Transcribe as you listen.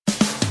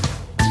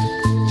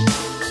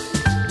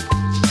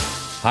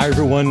Hi,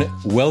 everyone.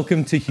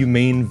 Welcome to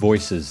Humane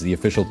Voices, the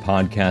official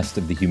podcast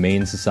of the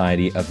Humane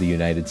Society of the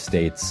United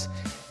States.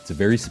 It's a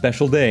very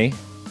special day.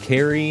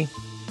 Carrie,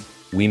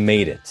 we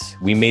made it.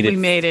 We made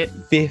it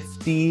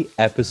 50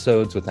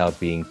 episodes without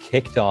being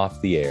kicked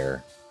off the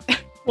air.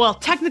 Well,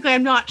 technically,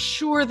 I'm not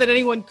sure that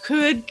anyone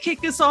could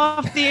kick us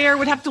off the air.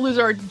 We'd have to lose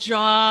our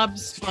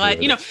jobs. But,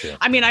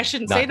 I mean, I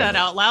shouldn't say that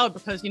out loud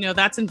because,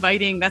 that's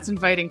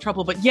inviting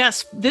trouble. But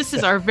yes, this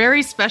is our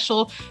very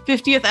special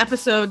 50th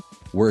episode.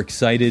 We're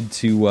excited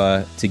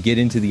to get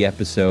into the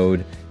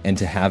episode and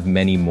to have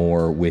many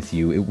more with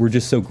you. We're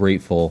just so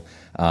grateful,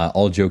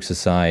 all jokes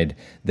aside,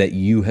 that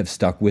you have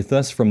stuck with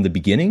us from the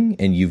beginning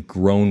and you've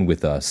grown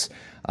with us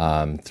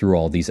through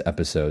all these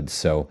episodes.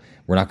 So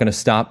we're not going to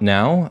stop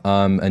now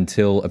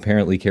until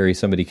apparently, Carrie,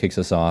 somebody kicks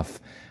us off.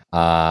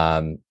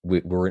 I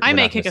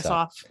may kick us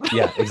off.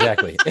 Yeah,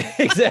 exactly.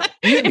 Exactly.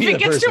 If it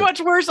gets too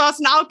much worse,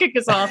 Austin, I'll kick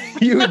us off.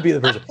 You would be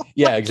the person.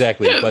 Yeah,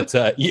 exactly. But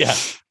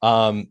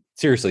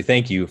seriously,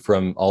 thank you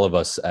from all of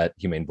us at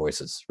Humane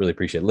Voices. Really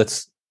appreciate it.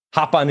 Let's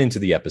hop on into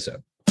the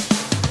episode.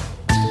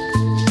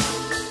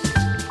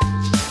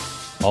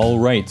 All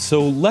right,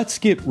 so let's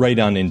get right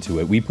on into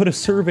it. We put a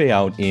survey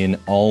out in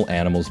All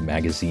Animals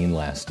magazine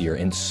last year,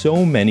 and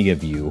so many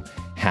of you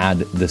had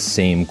the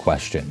same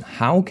question.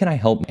 How can I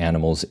help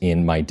animals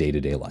in my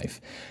day-to-day life?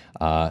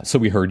 So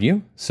we heard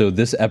you. So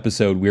this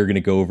episode, we're going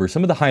to go over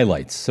some of the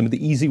highlights, some of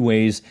the easy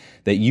ways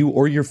that you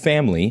or your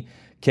family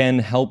can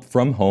help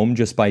from home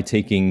just by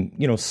taking,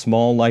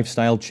 small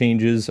lifestyle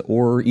changes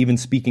or even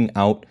speaking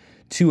out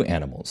to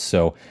animals.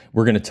 So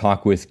we're going to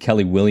talk with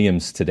Kelly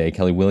Williams today.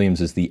 Kelly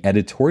Williams is the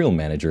editorial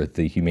manager at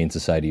the Humane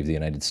Society of the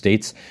United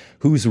States,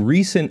 whose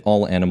recent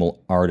All Animals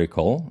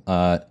article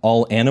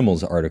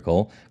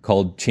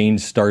called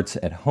Change Starts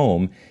at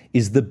Home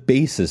is the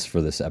basis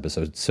for this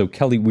episode. So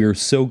Kelly, we're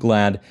so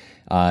glad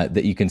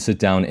that you can sit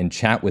down and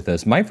chat with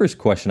us. My first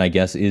question, I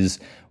guess, is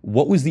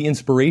what was the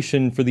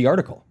inspiration for the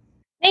article?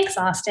 Thanks,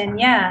 Austin.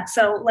 Yeah.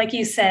 So like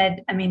you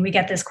said, we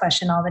get this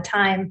question all the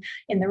time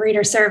in the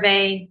reader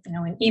survey,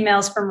 in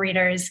emails from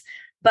readers.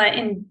 But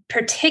in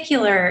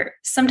particular,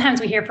 sometimes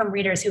we hear from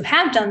readers who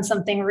have done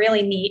something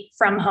really neat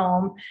from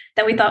home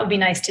that we thought would be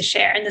nice to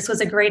share. And this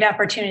was a great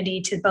opportunity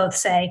to both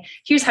say,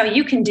 here's how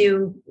you can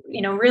do,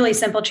 really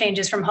simple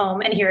changes from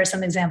home. And here are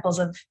some examples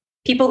of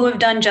people who have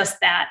done just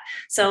that.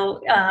 So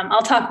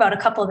I'll talk about a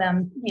couple of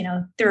them,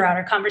 throughout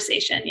our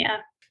conversation. Yeah.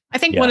 I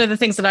think one of the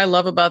things that I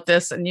love about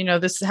this, and,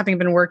 this having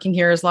been working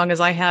here as long as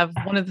I have,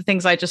 one of the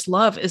things I just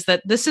love is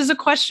that this is a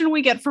question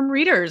we get from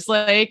readers.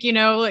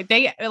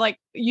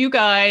 You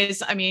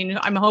guys,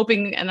 I'm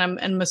hoping and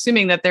I'm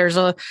assuming that there's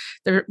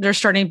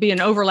starting to be an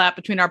overlap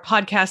between our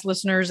podcast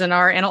listeners and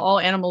our All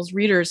Animals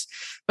readers.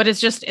 But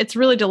it's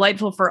really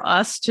delightful for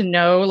us to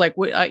know,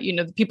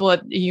 the people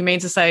at the Humane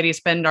Society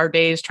spend our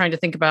days trying to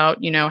think about,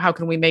 how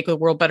can we make the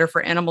world better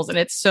for animals? And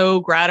it's so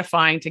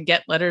gratifying to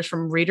get letters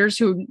from readers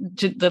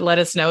that let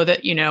us know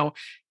that,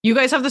 you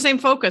guys have the same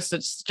focus.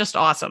 It's just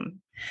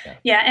awesome.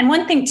 Yeah. And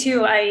one thing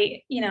too,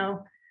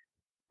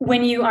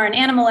 when you are an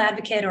animal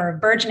advocate or a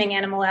burgeoning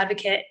animal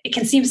advocate, it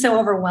can seem so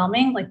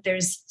overwhelming. Like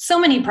there's so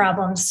many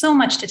problems, so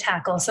much to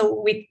tackle.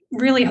 So we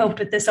really hoped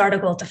with this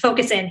article to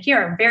focus in, here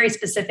are very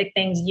specific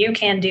things you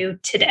can do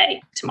today,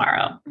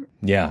 tomorrow.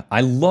 Yeah. I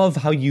love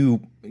how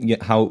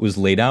it was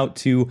laid out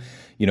to,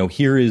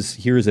 here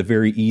is a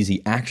very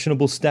easy,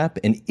 actionable step.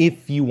 And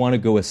if you want to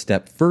go a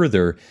step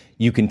further,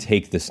 you can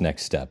take this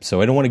next step. So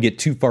I don't want to get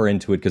too far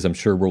into it because I'm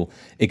sure we'll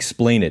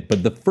explain it.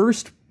 But the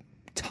first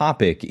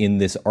topic in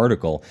this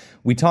article,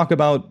 we talk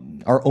about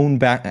our own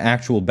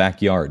actual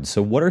backyard.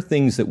 So what are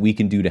things that we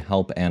can do to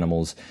help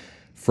animals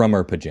from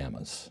our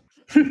pajamas?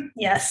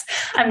 Yes,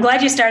 I'm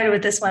glad you started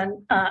with this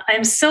one.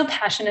 I'm so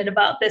passionate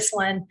about this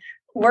one.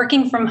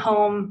 Working from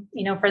home,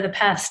 for the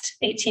past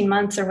 18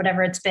 months or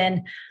whatever it's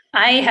been,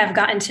 I have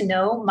gotten to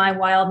know my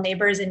wild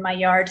neighbors in my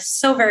yard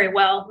so very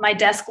well. My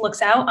desk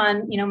looks out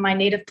on, my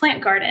native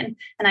plant garden,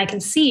 and I can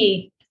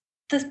see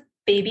the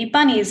baby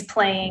bunnies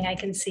playing. I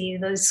can see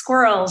those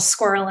squirrels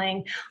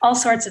squirreling, all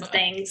sorts of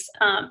things.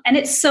 And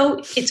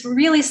it's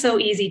really so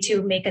easy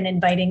to make an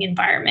inviting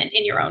environment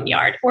in your own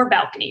yard or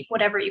balcony,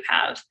 whatever you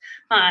have.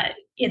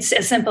 It's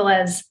as simple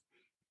as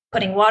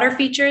putting water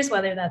features,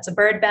 whether that's a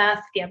bird bath,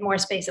 if you have more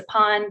space, a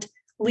pond,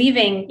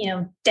 leaving,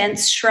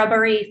 dense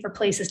shrubbery for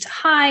places to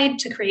hide,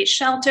 to create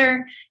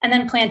shelter, and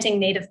then planting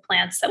native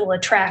plants that will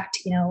attract,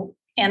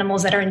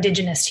 animals that are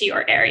indigenous to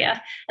your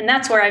area. And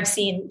that's where I've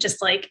seen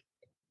just like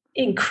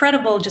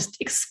incredible, just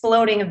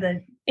exploding of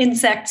the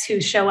insects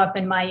who show up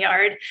in my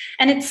yard.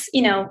 And it's,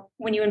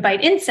 when you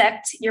invite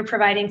insects, you're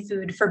providing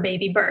food for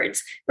baby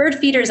birds. Bird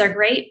feeders are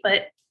great,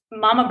 but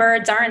mama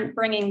birds aren't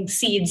bringing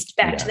seeds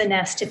back to the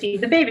nest to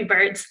feed the baby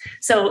birds.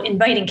 So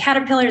inviting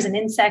caterpillars and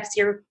insects,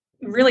 you're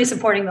really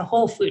supporting the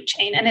whole food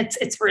chain. And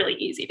it's really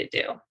easy to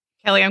do.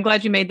 Kelly, I'm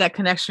glad you made that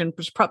connection.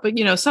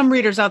 Probably, some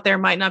readers out there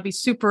might not be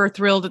super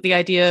thrilled at the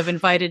idea of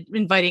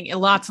inviting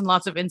lots and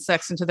lots of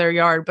insects into their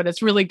yard, but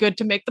it's really good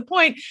to make the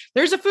point.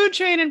 There's a food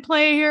chain in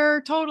play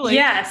here. Totally.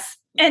 Yes.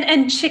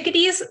 And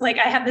chickadees, like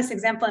I have this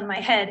example in my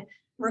head.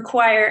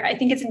 require, I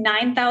think it's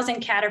 9,000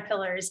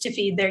 caterpillars to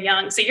feed their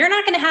young. So you're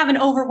not going to have an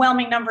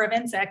overwhelming number of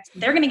insects.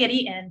 They're going to get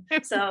eaten.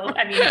 So,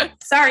 I mean,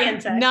 sorry,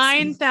 insects.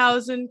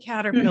 9,000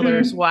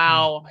 caterpillars. Mm-hmm.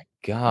 Wow.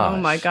 Gosh. Oh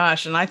my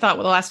gosh. And I thought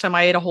the last time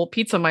I ate a whole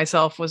pizza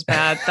myself was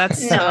bad.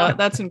 That's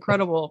that's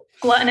incredible.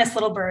 Gluttonous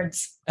little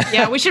birds.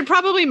 Yeah, we should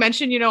probably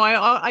mention,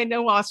 I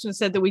know Austin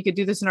said that we could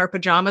do this in our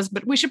pajamas,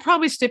 but we should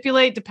probably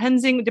stipulate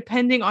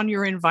depending on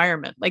your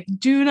environment. Like,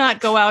 do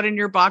not go out in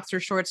your boxer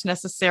shorts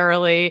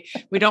necessarily.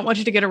 We don't want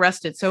you to get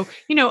arrested. So,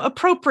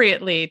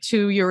 appropriately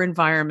to your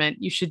environment,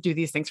 you should do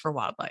these things for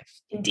wildlife.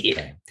 Indeed.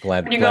 Okay.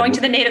 When you're going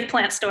to the native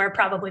plant store,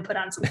 probably put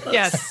on some clothes.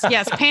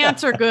 Yes.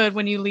 Pants are good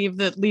when you leave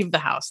the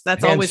house.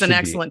 That's always an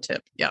excellent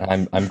tip. Yeah.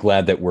 I'm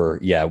glad that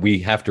we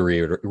have to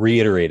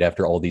reiterate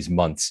after all these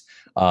months.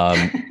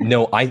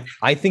 No,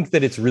 I think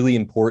that it's really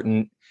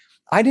important.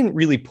 I didn't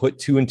really put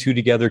two and two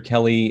together,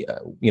 Kelly,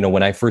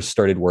 when I first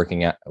started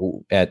working at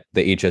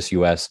the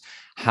HSUS,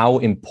 how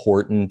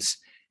important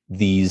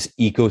these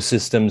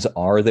ecosystems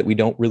are that we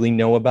don't really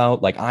know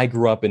about. Like, I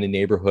grew up in a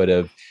neighborhood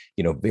of,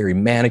 very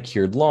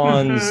manicured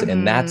lawns,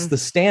 and that's the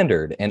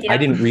standard. And I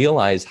didn't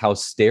realize how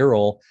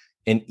sterile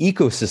an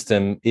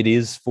ecosystem it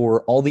is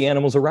for all the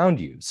animals around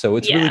you. So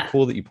it's really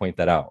cool that you point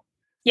that out.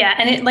 Yeah.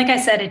 And like I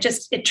said,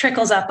 it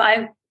trickles up.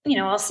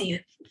 I'll see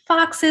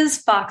foxes,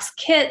 fox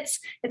kits.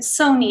 It's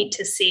so neat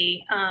to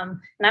see. And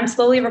I'm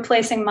slowly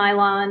replacing my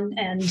lawn,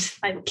 and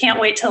I can't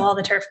wait till all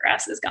the turf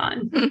grass is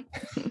gone.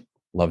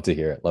 Love to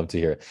hear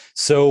it.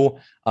 So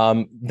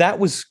that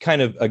was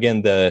kind of,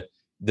 again, the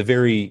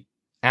very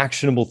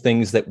actionable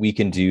things that we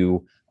can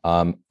do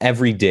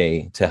every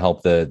day to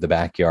help the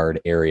backyard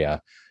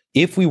area.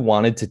 If we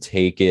wanted to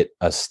take it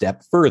a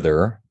step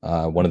further,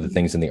 one of the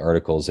things in the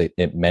articles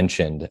it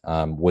mentioned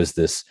was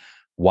this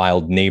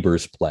Wild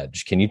Neighbors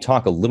Pledge. Can you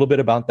talk a little bit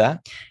about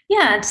that?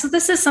 Yeah, so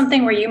this is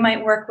something where you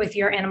might work with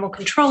your animal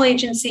control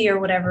agency or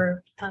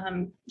whatever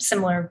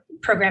similar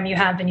program you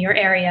have in your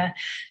area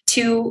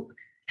to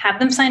have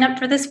them sign up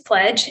for this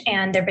pledge.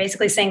 And they're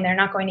basically saying they're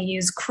not going to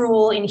use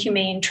cruel,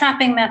 inhumane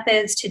trapping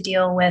methods to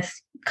deal with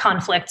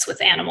conflicts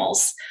with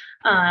animals.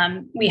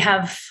 We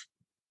have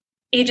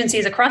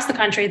agencies across the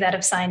country that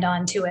have signed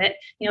on to it.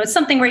 It's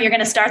something where you're going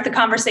to start the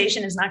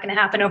conversation. It's not going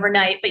to happen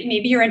overnight, but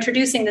maybe you're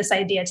introducing this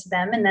idea to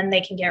them, and then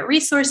they can get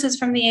resources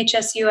from the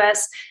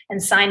HSUS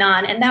and sign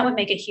on. And that would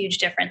make a huge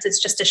difference.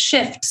 It's just a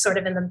shift sort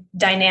of in the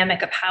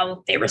dynamic of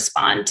how they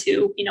respond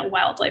to,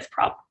 wildlife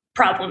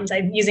problems.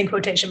 I'm using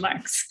quotation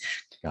marks.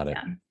 Got it.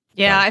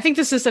 Yeah, I think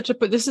this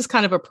is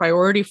kind of a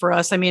priority for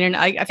us. I mean, and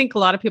I think a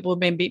lot of people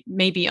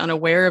may be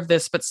unaware of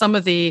this, but some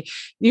of the,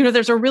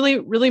 there's a really,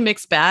 really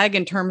mixed bag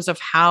in terms of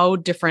how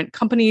different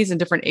companies and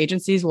different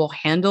agencies will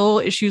handle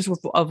issues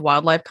of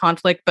wildlife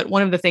conflict. But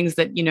one of the things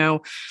that,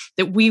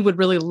 that we would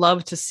really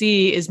love to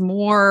see is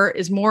more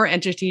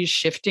entities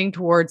shifting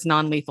towards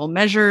non-lethal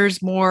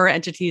measures, more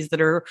entities that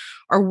are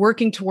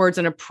working towards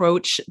an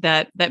approach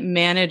that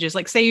manages,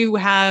 like, say you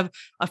have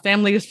a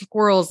family of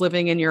squirrels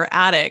living in your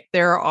attic.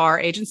 There are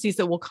agencies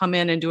that will come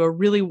in and do a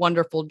really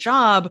wonderful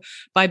job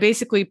by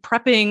basically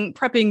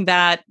prepping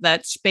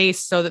that space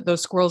so that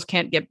those squirrels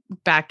can't get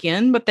back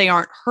in, but they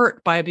aren't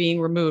hurt by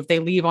being removed. They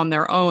leave on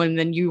their own. And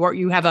then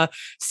you have a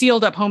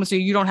sealed up home, so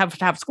you don't have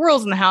to have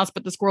squirrels in the house,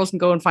 but the squirrels can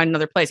go and find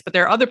another place. But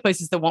there are other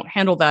places that won't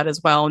handle that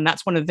as well. And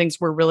that's one of the things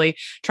we're really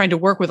trying to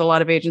work with a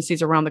lot of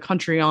agencies around the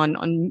country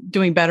on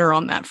doing better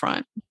on that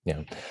front.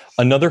 Yeah.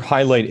 Another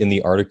highlight in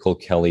the article,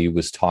 Kelly,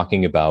 was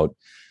talking about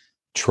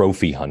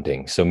trophy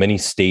hunting. So many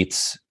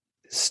states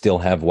still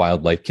have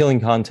wildlife killing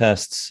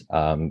contests,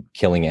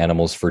 killing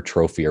animals for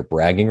trophy or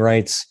bragging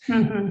rights.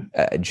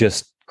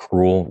 Just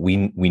cruel.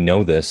 We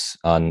know this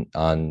on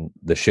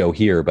the show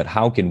here, but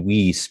how can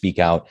we speak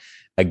out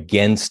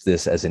against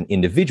this as an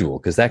individual?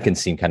 Because that can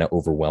seem kind of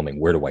overwhelming.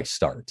 Where do I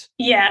start?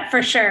 Yeah,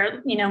 for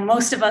sure.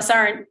 Most of us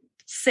aren't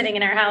sitting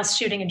in our house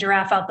shooting a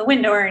giraffe out the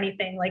window or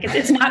anything. Like,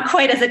 it's not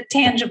quite as a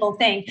tangible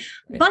thing.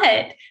 Right.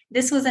 But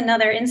this was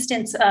another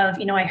instance of,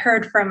 I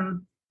heard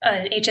from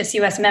an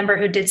HSUS member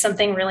who did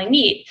something really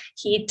neat.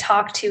 He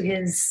talked to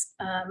his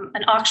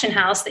an auction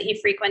house that he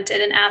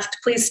frequented and asked,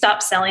 please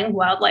stop selling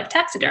wildlife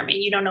taxidermy.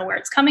 You don't know where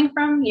it's coming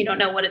from. You don't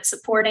know what it's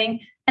supporting.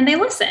 And they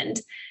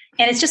listened.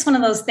 And it's just one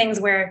of those things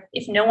where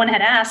if no one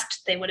had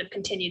asked, they would have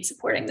continued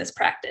supporting this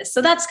practice.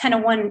 So that's kind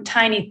of one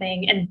tiny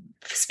thing, and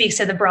speaks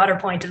to the broader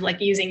point of, like,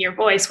 using your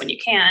voice when you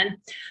can.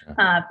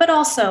 But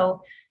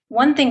also,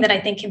 one thing that I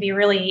think can be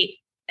really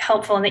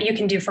helpful and that you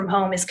can do from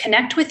home is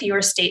connect with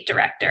your state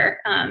director.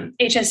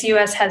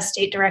 HSUS has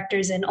state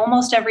directors in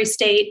almost every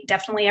state,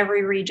 definitely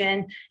every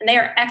region, and they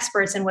are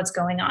experts in what's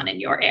going on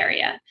in your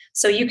area.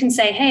 So you can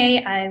say,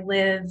 hey, I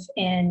live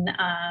in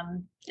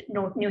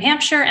New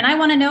Hampshire, and I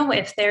want to know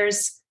if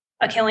there's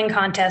a killing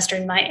contest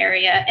in my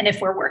area and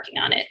if we're working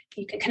on it.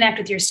 You can connect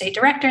with your state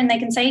director and they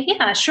can say,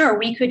 yeah, sure,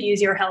 we could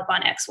use your help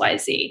on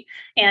XYZ.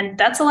 And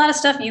that's a lot of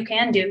stuff you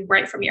can do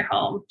right from your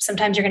home.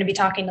 Sometimes you're going to be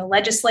talking to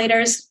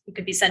legislators. You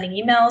could be sending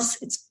emails.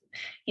 It's,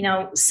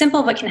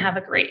 simple, but can have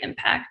a great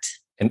impact.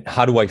 And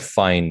how do I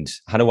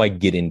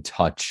get in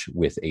touch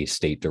with a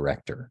state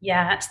director?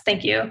 Yes,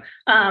 thank you.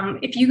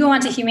 If you go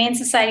onto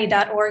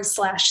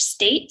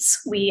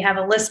humanesociety.org/states, we have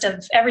a list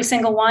of every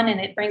single one,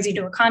 and it brings you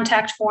to a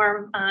contact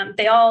form. I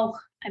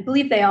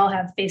believe they all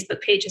have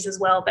Facebook pages as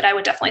well, but I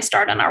would definitely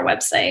start on our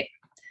website.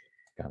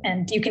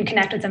 And you can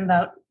connect with them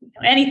about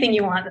anything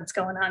you want that's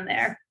going on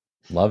there.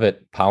 Love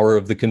it. Power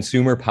of the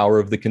consumer, power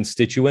of the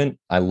constituent.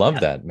 I love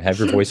that. Have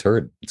your voice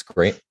heard. It's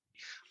great.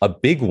 A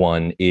big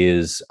one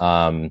is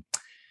farm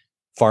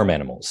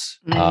animals.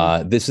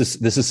 This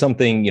is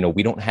something,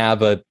 we don't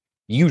have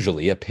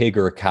usually a pig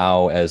or a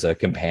cow as a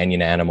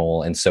companion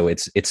animal. And so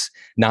it's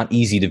not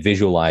easy to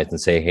visualize and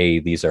say, hey,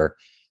 these are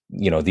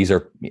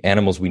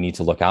animals we need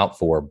to look out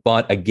for.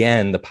 But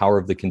again, the power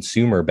of the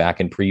consumer, back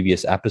in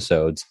previous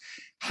episodes,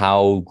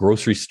 how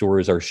grocery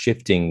stores are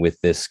shifting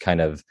with this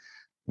kind of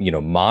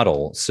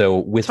model. So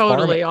with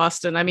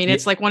Austin. I mean,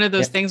 it's like one of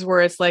those things where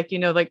it's like,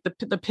 like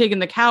the pig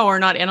and the cow are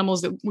not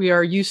animals that we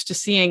are used to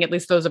seeing, at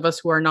least those of us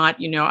who are not,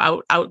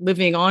 out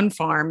living on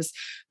farms.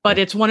 But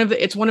it's one of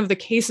the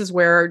cases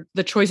where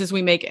the choices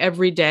we make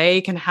every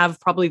day can have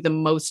probably the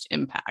most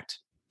impact.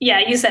 Yeah,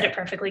 you said it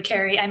perfectly,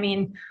 Carrie. I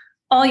mean,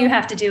 all you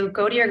have to do,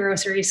 go to your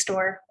grocery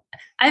store.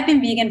 I've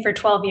been vegan for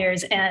 12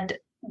 years, and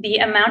the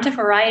amount of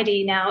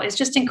variety now is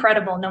just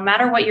incredible. No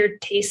matter what your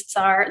tastes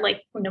are,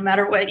 like no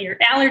matter what your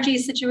allergy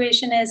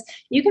situation is,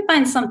 you can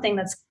find something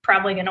that's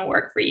probably going to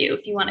work for you.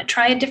 If you want to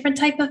try a different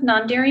type of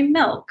non-dairy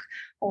milk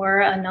or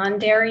a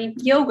non-dairy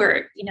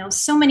yogurt,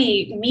 so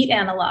many meat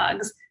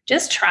analogs,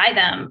 just try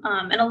them.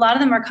 And a lot of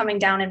them are coming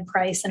down in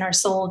price and are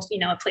sold,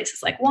 at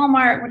places like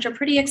Walmart, which are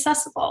pretty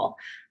accessible.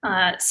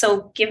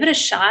 So give it a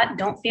shot.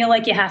 Don't feel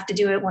like you have to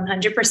do it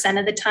 100%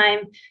 of the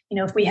time.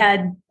 If we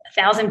had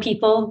 1,000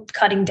 people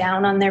cutting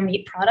down on their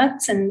meat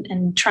products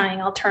and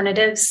trying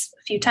alternatives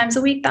a few times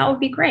a week, that would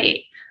be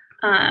great.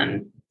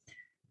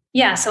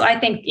 So I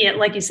think,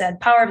 like you said,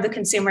 power of the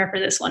consumer for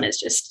this one is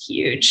just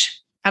huge.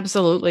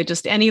 Absolutely.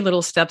 Just any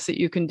little steps that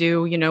you can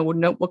do,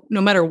 no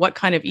matter what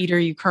kind of eater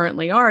you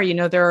currently are,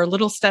 there are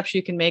little steps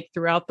you can make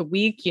throughout the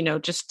week,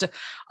 just to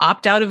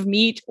opt out of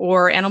meat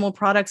or animal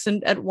products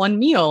at one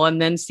meal and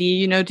then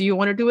see, do you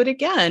want to do it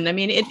again? I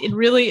mean, it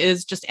really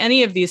is just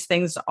any of these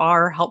things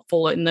are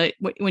helpful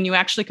when you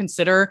actually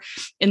consider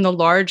in the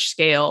large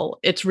scale.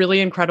 It's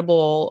really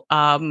incredible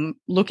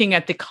looking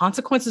at the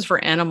consequences for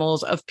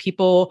animals of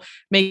people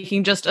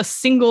making just a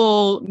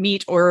single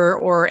meat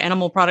or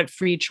animal product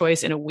free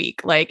choice in a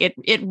week. Like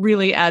it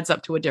really adds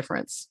up to a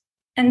difference.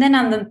 And then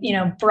on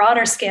the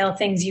broader scale,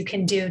 things you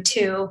can do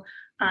too.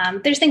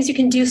 There's things you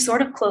can do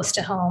sort of close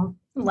to home.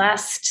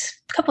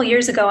 Last couple of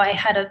years ago, I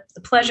had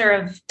the pleasure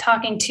of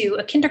talking to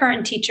a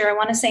kindergarten teacher, I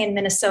want to say in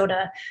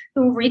Minnesota,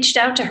 who reached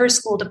out to her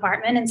school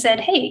department and said,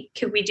 hey,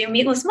 could we do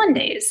Meatless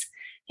Mondays?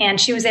 And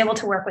she was able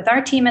to work with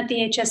our team at the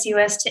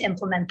HSUS to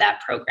implement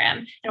that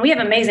program. And we have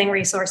amazing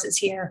resources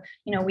here.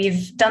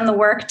 We've done the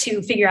work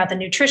to figure out the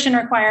nutrition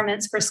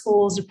requirements for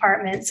schools,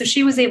 departments. So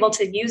she was able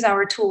to use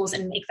our tools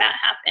and make that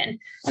happen.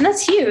 And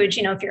that's huge.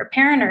 If you're a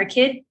parent or a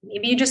kid,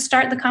 maybe you just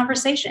start the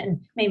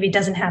conversation. Maybe it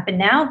doesn't happen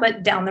now,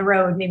 but down the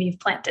road, maybe you've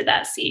planted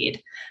that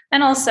seed.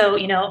 And also,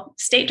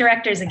 state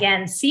directors,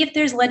 again, see if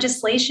there's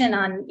legislation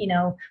on,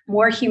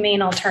 more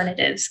humane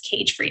alternatives,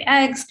 cage-free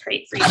eggs,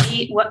 crate-free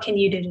meat. What can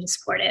you do to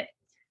support it?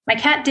 My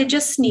cat did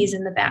just sneeze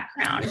in the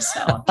background.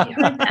 So if you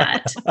heard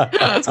that,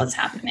 that's what's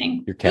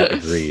happening. Your cat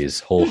agrees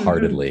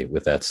wholeheartedly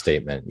with that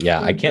statement. Yeah,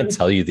 I can't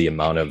tell you the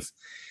amount of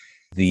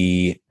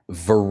the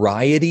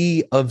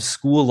variety of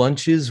school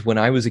lunches when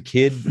I was a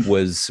kid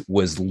was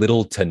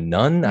little to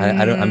none.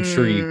 I'm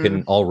sure you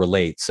can all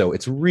relate. So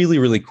it's really,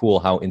 really cool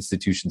how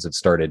institutions have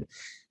started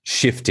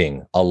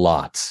shifting a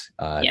lot.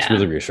 It's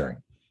really reassuring.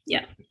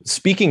 Yeah.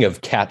 Speaking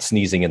of cat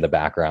sneezing in the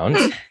background.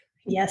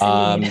 Yes.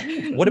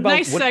 What about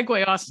nice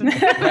segue, Austin?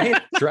 Right?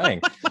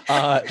 Trying.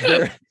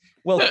 Hit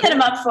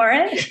him up for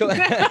it.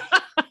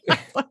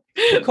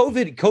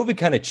 COVID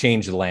kind of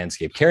changed the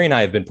landscape. Carrie and I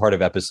have been part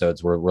of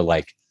episodes where we're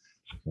like,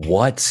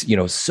 what?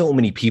 So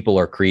many people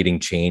are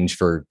creating change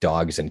for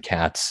dogs and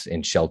cats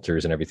in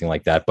shelters and everything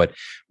like that. But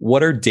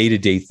what are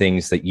day-to-day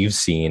things that you've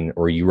seen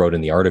or you wrote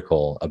in the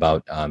article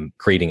about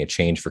creating a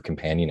change for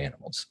companion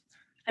animals?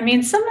 I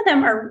mean, some of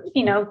them are,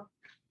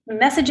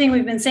 messaging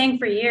we've been saying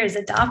for years: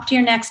 adopt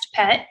your next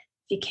pet.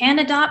 If you can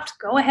adopt,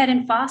 go ahead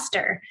and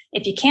foster.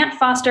 If you can't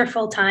foster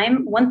full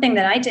time, one thing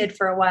that I did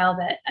for a while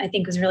that I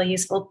think was really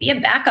useful, be a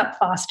backup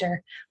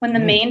foster. When the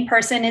main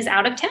person is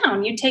out of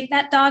town, you take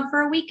that dog for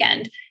a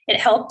weekend. It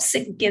helps.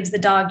 It gives the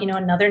dog,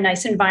 another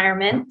nice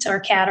environment, or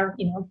cat, or,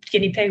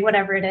 guinea pig,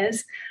 whatever it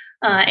is.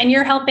 And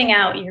you're helping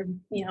out. You're,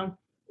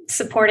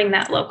 supporting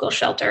that local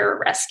shelter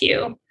or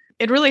rescue.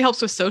 It really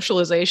helps with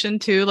socialization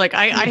too. Like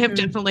I have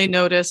definitely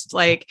noticed,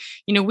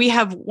 we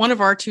have one of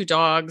our two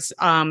dogs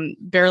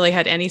barely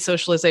had any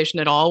socialization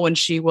at all when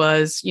she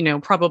was,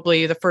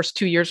 probably the first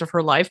 2 years of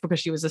her life,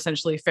 because she was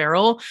essentially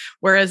feral.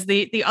 Whereas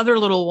the other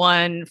little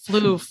one,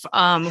 Floof,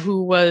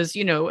 who was,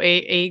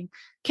 a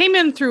came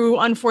in through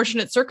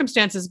unfortunate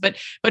circumstances, but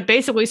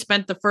basically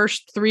spent the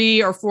first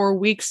 3 or 4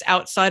 weeks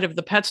outside of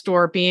the pet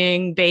store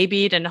being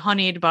babied and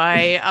honeyed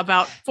by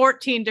about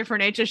 14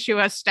 different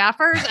HSUS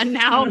staffers, and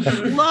now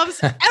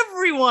loves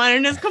everyone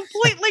and is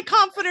completely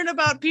confident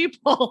about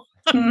people.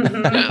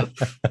 That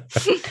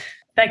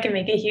can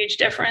make a huge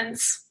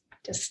difference.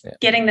 Just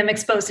getting them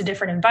exposed to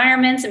different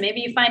environments. And maybe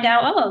you find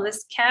out, oh,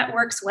 this cat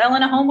works well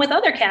in a home with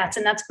other cats.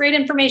 And that's great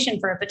information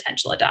for a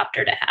potential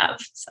adopter to have.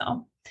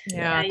 So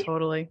yeah,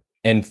 totally.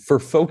 And for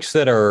folks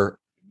that are,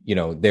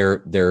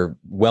 they're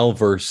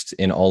well-versed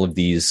in all of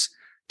these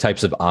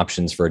types of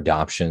options for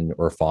adoption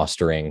or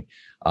fostering,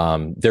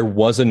 there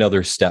was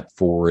another step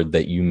forward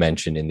that you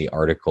mentioned in the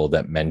article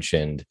that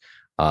mentioned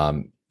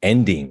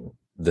ending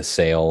the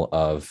sale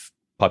of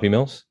puppy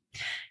mills.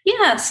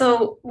 Yeah.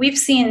 So we've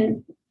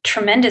seen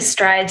tremendous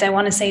strides. I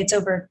want to say it's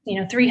over,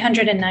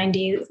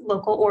 390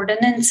 local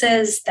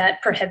ordinances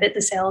that prohibit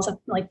the sales of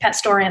like pet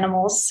store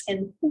animals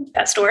in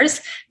pet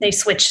stores. They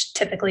switch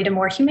typically to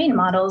more humane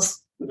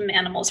models,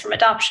 animals from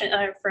adoption,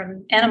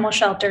 from animal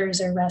shelters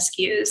or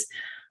rescues.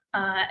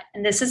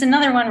 And this is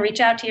another one. Reach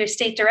out to your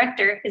state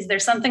director. Is there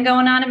something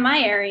going on in my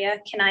area?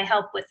 Can I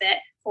help with it?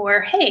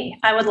 Or, hey,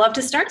 I would love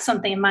to start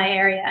something in my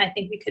area. I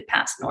think we could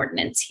pass an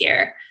ordinance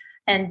here.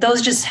 And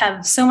those just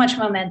have so much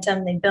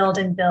momentum. They build,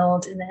 and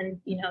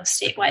then,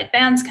 statewide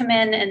bans come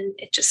in, and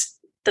it just,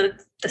 the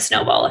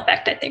snowball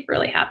effect, I think,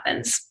 really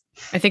happens.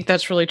 I think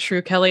that's really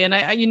true, Kelly. And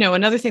I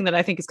another thing that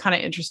I think is kind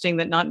of interesting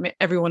that not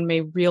everyone may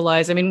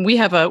realize. I mean, we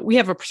have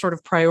a sort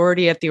of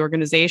priority at the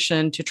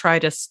organization to try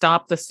to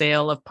stop the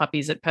sale of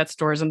puppies at pet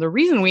stores. And the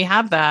reason we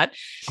have that,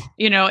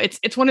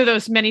 it's one of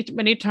those many,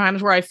 many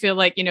times where I feel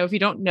like, if you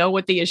don't know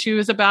what the issue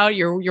is about,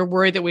 you're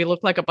worried that we look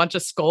like a bunch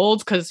of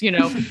scolds because,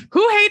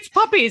 who hates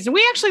puppies? And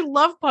we actually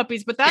love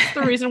puppies, but that's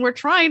the reason we're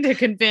trying to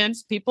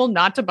convince people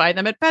not to buy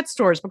them at pet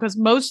stores, because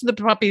most of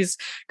the puppies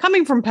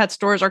coming from pet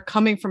stores are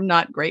coming from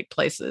not great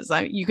places.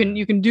 You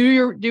can do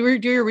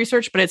your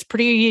research, but it's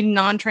pretty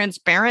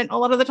non-transparent a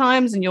lot of the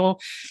times, and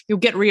you'll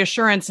get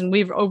reassurance. And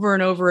we've over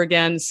and over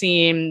again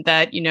seen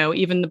that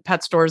even the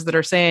pet stores that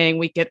are saying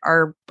we get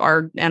our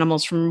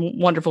animals from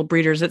wonderful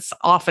breeders, it's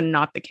often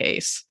not the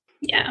case.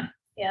 Yeah,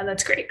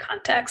 that's great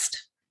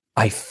context.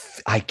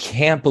 I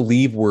can't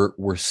believe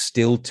we're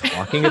still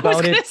talking about it. I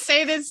was going to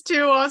say this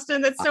too,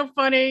 Austin. That's so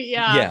funny.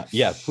 Yeah.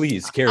 Yeah.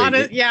 Please, Carrie.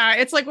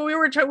 It's like we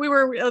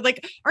were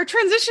like, our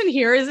transition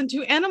here is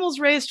into animals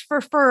raised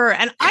for fur,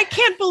 and I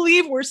can't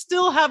believe we're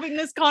still having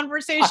this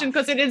conversation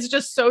because it is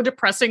just so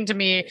depressing to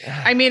me.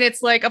 I mean,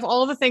 it's like, of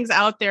all the things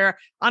out there,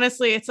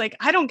 honestly, it's like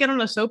I don't get on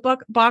a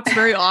soapbox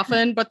very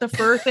often, but the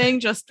fur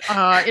thing just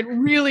it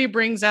really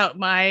brings out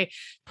my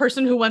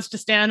person who wants to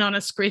stand on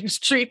a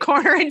street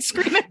corner and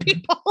scream at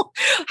people.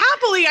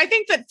 Happily, I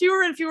think that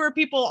fewer and fewer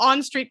people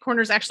on street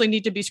corners actually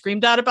need to be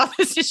screamed at about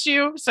this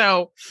issue.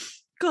 So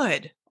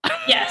good.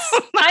 Yes,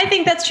 I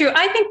think that's true.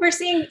 I think we're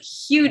seeing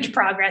huge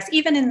progress,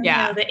 even in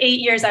the 8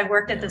 years I've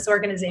worked at this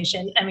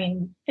organization. I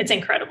mean, it's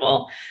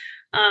incredible.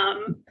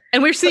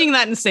 And we're seeing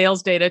that in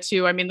sales data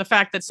too. I mean, the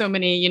fact that so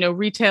many,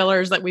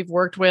 retailers that we've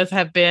worked with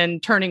have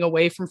been turning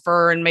away from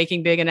fur and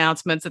making big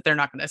announcements that they're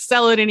not going to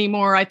sell it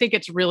anymore. I think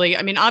it's really,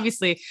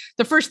 obviously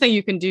the first thing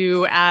you can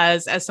do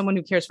as someone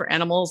who cares for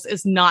animals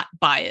is not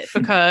buy it,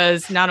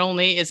 because not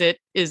only is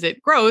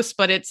it gross,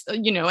 but it's,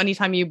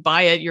 anytime you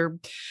buy it, you're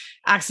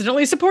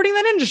accidentally supporting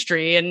that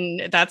industry,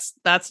 and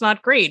that's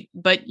not great.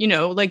 But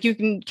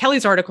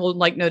Kelly's article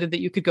noted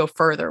that you could go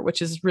further,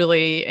 which is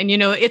really, and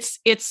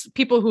it's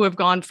people who have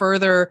gone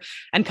further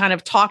and kind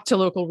of talked to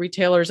local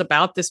retailers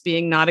about this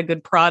being not a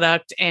good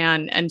product,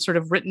 and sort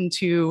of written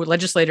to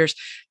legislators.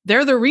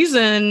 They're the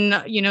reason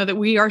that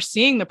we are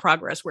seeing the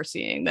progress we're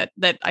seeing,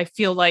 that I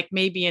feel like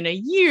maybe in a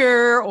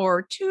year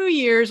or 2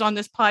 years on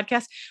this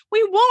podcast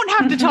we won't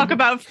have to talk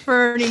about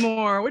fur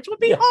anymore, which would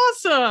be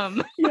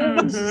awesome.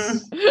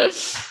 Yes.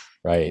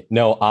 Right.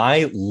 No,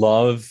 I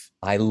love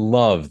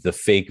the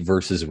fake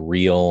versus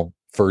real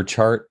fur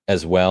chart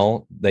as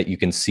well that you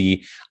can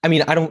see. I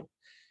mean,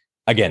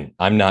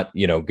 I'm not,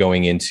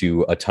 going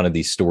into a ton of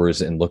these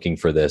stores and looking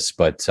for this,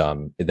 but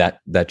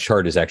that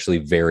chart is actually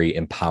very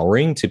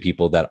empowering to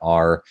people that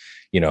are,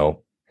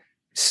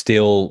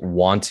 still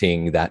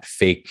wanting that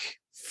fake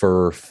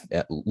fur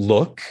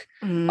look.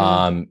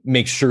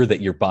 Make sure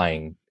that you're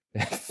buying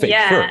fake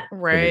fur.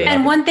 Right.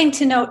 And one thing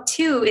to note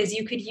too is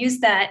you could use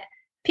that.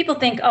 People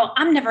think, oh,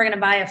 I'm never going to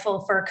buy a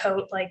full fur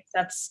coat. Like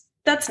that's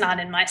not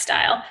in my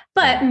style.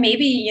 But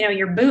maybe,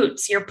 your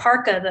boots, your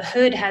parka, the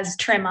hood has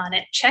trim on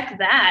it. Check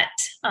that.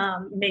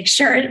 Make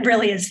sure it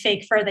really is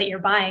fake fur that you're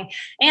buying.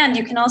 And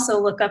you can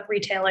also look up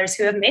retailers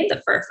who have made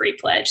the fur-free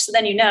pledge. So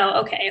then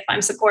okay, if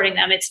I'm supporting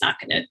them, it's not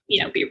going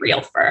to, be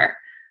real fur.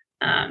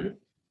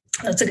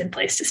 That's a good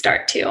place to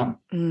start too.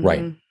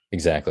 Right.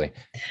 Exactly.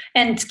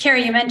 And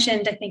Carrie, you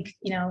mentioned, I think,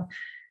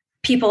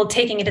 people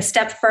taking it a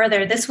step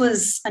further. This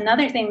was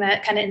another thing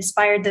that kind of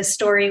inspired this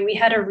story. We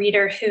had a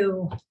reader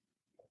who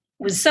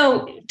was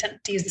so, to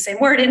use the same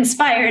word,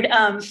 inspired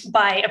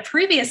by a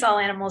previous All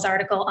Animals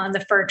article on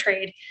the fur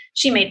trade.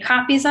 She made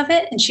copies of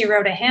it and she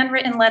wrote a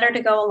handwritten letter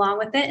to go along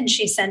with it. And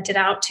she sent it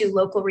out to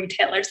local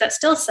retailers that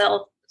still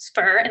sell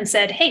fur and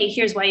said, hey,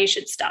 here's why you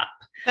should stop.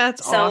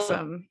 That's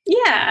awesome.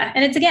 Yeah.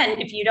 And it's,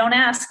 again, if you don't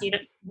ask, you're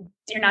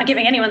not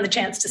giving anyone the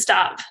chance to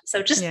stop.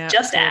 So just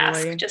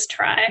ask, just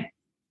try.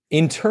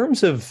 In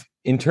terms of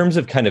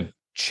kind of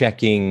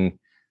checking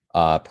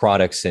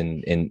products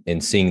and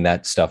seeing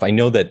that stuff, I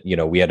know that,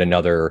 we had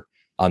another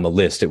on the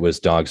list. It was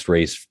Dogs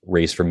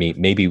Race for Meat.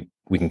 Maybe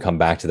we can come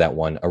back to that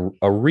one.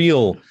 A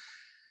real,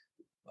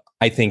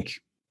 I think,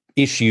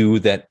 issue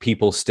that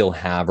people still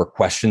have, or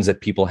questions that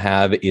people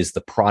have, is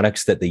the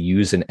products that they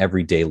use in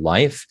everyday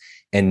life,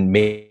 and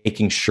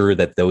making sure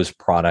that those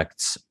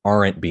products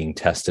aren't being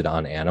tested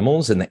on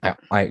animals. And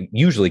I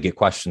usually get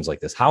questions like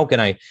this: How can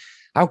I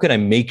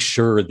make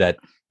sure that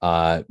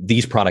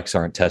these products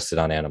aren't tested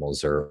on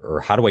animals,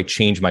 or how do I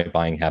change my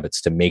buying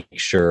habits to make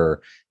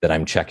sure that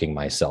I'm checking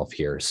myself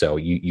here? So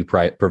you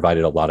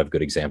provided a lot of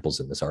good examples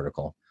in this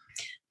article.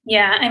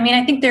 Yeah, I mean,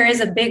 I think there is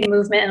a big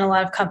movement in a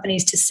lot of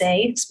companies to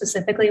say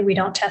specifically, we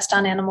don't test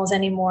on animals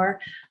anymore.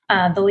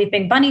 The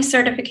Leaping Bunny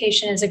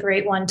certification is a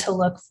great one to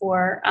look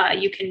for.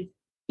 You can,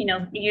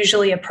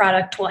 usually a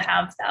product will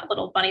have that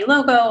little bunny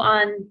logo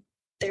on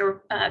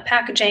their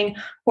packaging,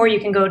 or you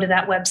can go to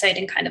that website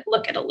and kind of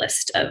look at a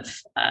list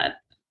of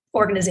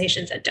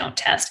organizations that don't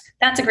test.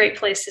 That's a great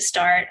place to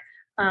start.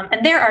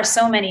 And there are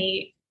so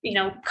many,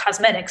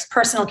 cosmetics,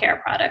 personal care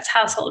products,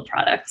 household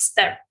products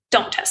that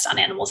don't test on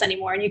animals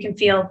anymore. And you can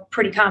feel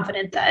pretty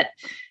confident that,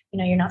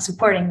 you're not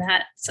supporting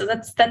that. So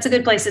that's a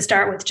good place to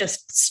start with,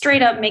 just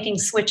straight up making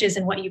switches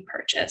in what you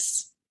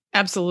purchase.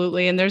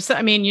 Absolutely. And there's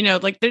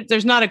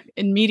not an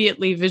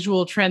immediately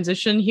visual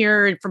transition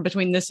here from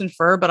between this and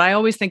fur, but I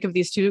always think of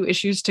these two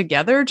issues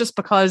together, just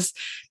because,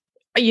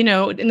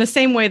 in the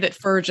same way that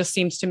fur just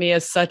seems to me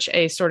as such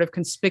a sort of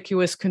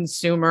conspicuous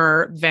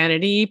consumer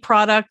vanity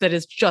product that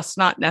is just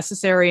not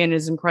necessary and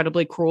is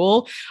incredibly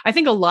cruel. I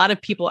think a lot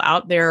of people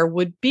out there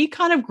would be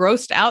kind of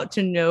grossed out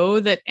to know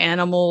that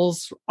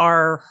animals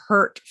are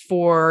hurt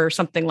for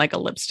something like a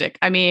lipstick.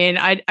 I mean,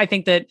 I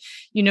think that,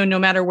 no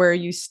matter where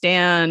you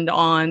stand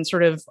on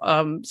sort of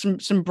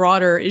some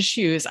broader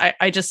issues,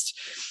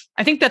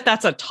 I think that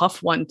that's a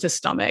tough one to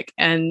stomach.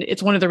 And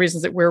it's one of the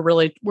reasons that we're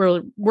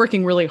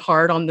working really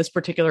hard on this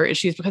particular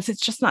issue, is because it's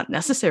just not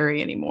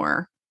necessary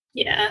anymore.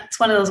 Yeah,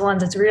 it's one of those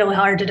ones that's really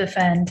hard to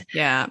defend.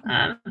 Yeah.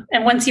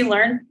 And once you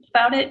learn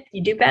about it,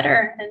 you do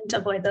better and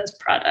avoid those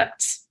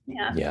products.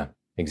 Yeah. Yeah,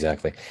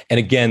 exactly. And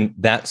again,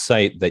 that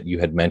site that you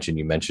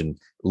mentioned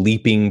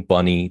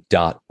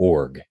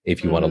leapingbunny.org,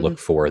 if you want to look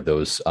for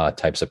those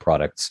types of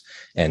products,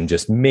 and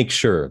just make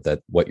sure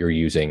that what you're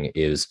using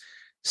is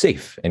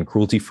safe and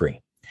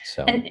cruelty-free.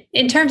 So. And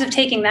in terms of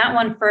taking that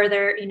one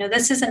further,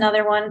 this is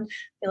another one. I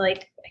feel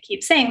like I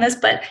keep saying this,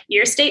 but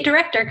your state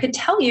director could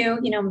tell you,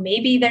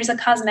 maybe there's a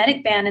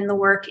cosmetic ban in the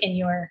work in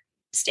your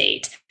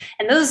state.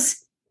 And those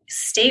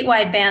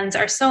statewide bans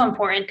are so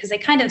important because they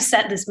kind of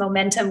set this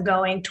momentum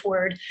going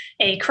toward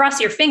a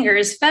cross your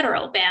fingers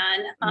federal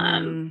ban.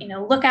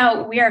 Look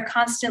out. We are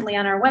constantly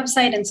on our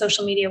website and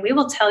social media. We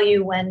will tell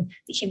you when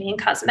the Humane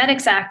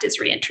Cosmetics Act is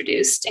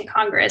reintroduced in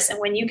Congress and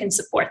when you can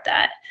support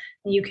that.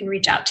 And you can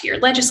reach out to your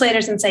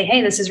legislators and say,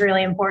 hey, this is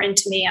really important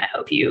to me. I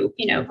hope you,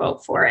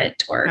 vote for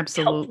it or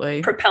absolutely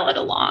help propel it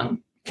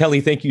along.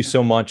 Kelly, thank you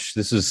so much.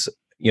 This is,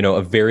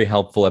 a very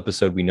helpful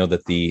episode. We know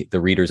that the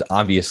readers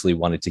obviously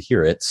wanted to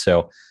hear it.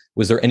 So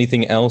was there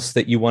anything else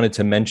that you wanted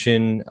to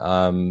mention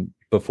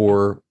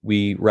before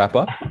we wrap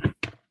up?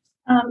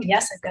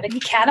 Yes, I've got a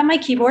cat on my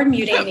keyboard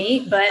muting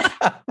me, but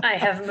I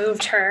have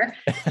moved her.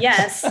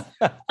 Yes.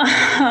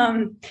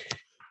 I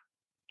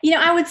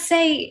would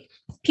say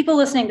people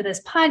listening to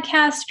this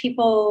podcast,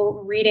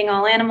 people reading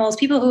All Animals,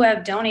 people who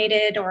have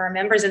donated or are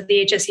members of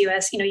the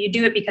HSUS, you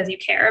do it because you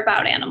care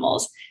about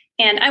animals.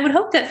 And I would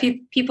hope that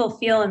people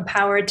feel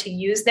empowered to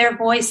use their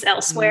voice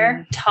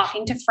elsewhere,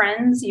 talking to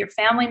friends, your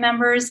family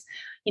members,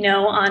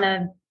 on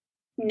a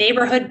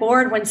neighborhood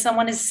board when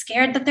someone is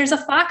scared that there's a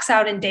fox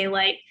out in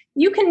daylight.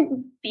 You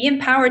can be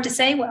empowered to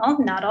say,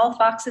 well, not all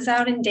foxes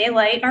out in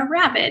daylight are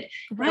rabid.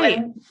 Right.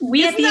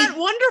 Isn't that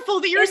wonderful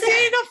that you're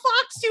seeing a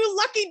fox, you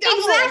lucky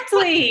devil?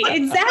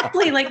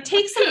 Exactly. Like,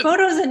 take some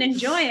photos and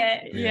enjoy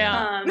it.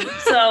 Yeah.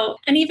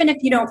 And even if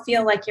you don't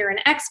feel like you're an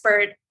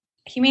expert,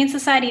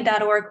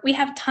 humanesociety.org, we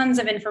have tons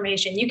of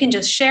information. You can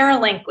just share a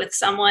link with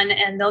someone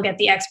and they'll get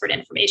the expert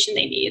information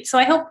they need. So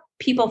I hope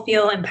people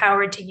feel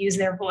empowered to use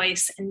their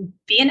voice and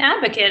be an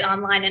advocate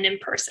online and in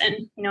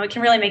person. It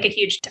can really make a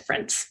huge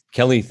difference.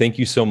 Kelly, thank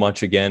you so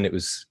much again. It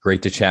was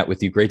great to chat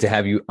with you. Great to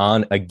have you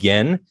on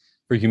again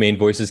for Humane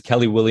Voices.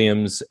 Kelly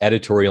Williams,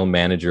 editorial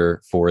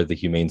manager for the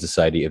Humane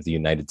Society of the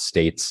United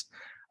States.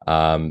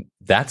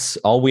 That's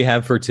all we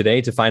have for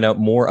today. To find out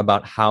more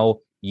about how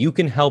you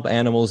can help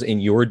animals in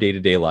your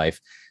day-to-day life.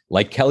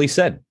 Like Kelly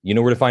said, you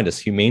know where to find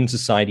us,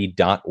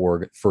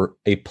 humanesociety.org, for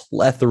a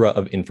plethora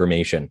of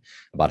information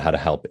about how to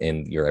help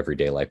in your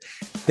everyday life.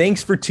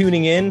 Thanks for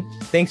tuning in.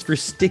 Thanks for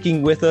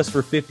sticking with us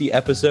for 50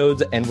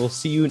 episodes, and we'll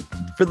see you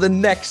for the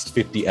next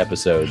 50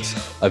 episodes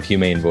of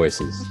Humane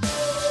Voices.